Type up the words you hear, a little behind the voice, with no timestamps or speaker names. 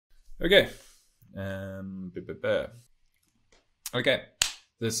Okay. Okay,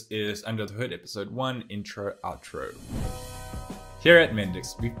 this is Under the Hood episode 1, intro, outro. Here at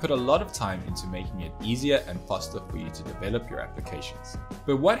Mendix, we've put a lot of time into making it easier and faster for you to develop your applications.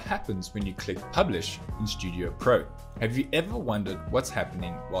 But what happens when you click Publish in Studio Pro? Have you ever wondered what's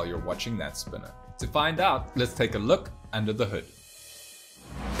happening while you're watching that spinner? To find out, let's take a look under the hood.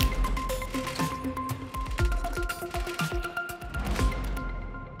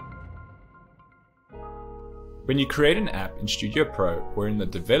 When you create an app in Studio Pro or in the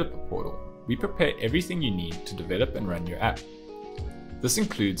developer portal, we prepare everything you need to develop and run your app. This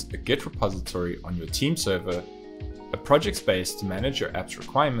includes a Git repository on your team server, a project space to manage your app's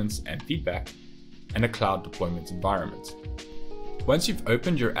requirements and feedback, and a cloud deployment environment. Once you've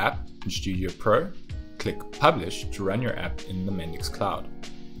opened your app in Studio Pro, click Publish to run your app in the Mendix cloud.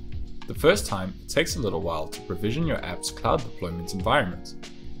 The first time, it takes a little while to provision your app's cloud deployment environment,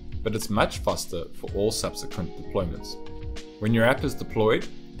 but it's much faster for all subsequent deployments. When your app is deployed,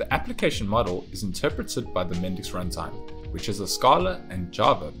 the application model is interpreted by the Mendix runtime, which is a Scala and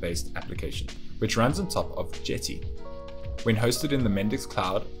Java-based application, which runs on top of Jetty. When hosted in the Mendix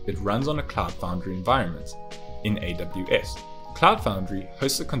cloud, it runs on a Cloud Foundry environment in AWS. Cloud Foundry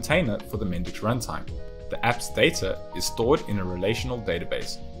hosts a container for the Mendix runtime. The app's data is stored in a relational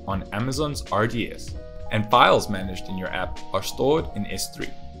database on Amazon's RDS, and files managed in your app are stored in S3.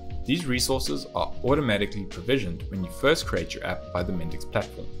 These resources are automatically provisioned when you first create your app by the Mendix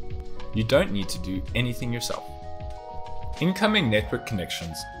platform. You don't need to do anything yourself. Incoming network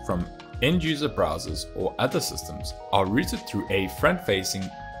connections from end-user browsers or other systems are routed through a front-facing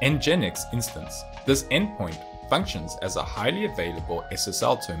Nginx instance. This endpoint functions as a highly available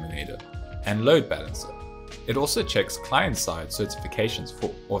SSL terminator and load balancer. It also checks client-side certifications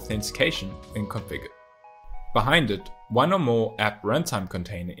for authentication when configured. Behind it, one or more app runtime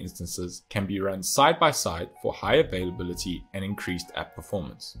container instances can be run side by side for high availability and increased app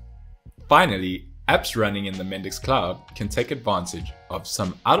performance. Finally, apps running in the Mendix cloud can take advantage of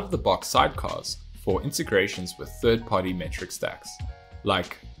some out-of-the-box sidecars for integrations with third-party metric stacks,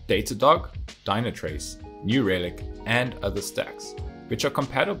 like Datadog, Dynatrace, New Relic, and other stacks, which are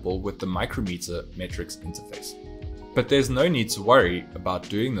compatible with the Micrometer metrics interface. But there's no need to worry about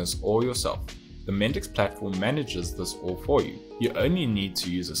doing this all yourself. The Mendix platform manages this all for you. You only need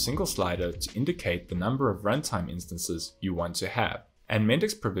to use a single slider to indicate the number of runtime instances you want to have, and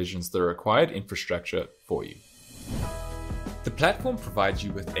Mendix provisions the required infrastructure for you. The platform provides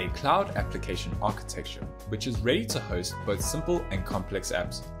you with a cloud application architecture, which is ready to host both simple and complex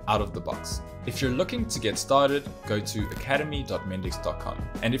apps out of the box. If you're looking to get started, go to academy.mendix.com.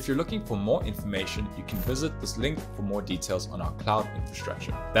 And if you're looking for more information, you can visit this link for more details on our cloud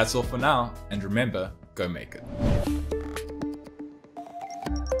infrastructure. That's all for now, and remember, go make it.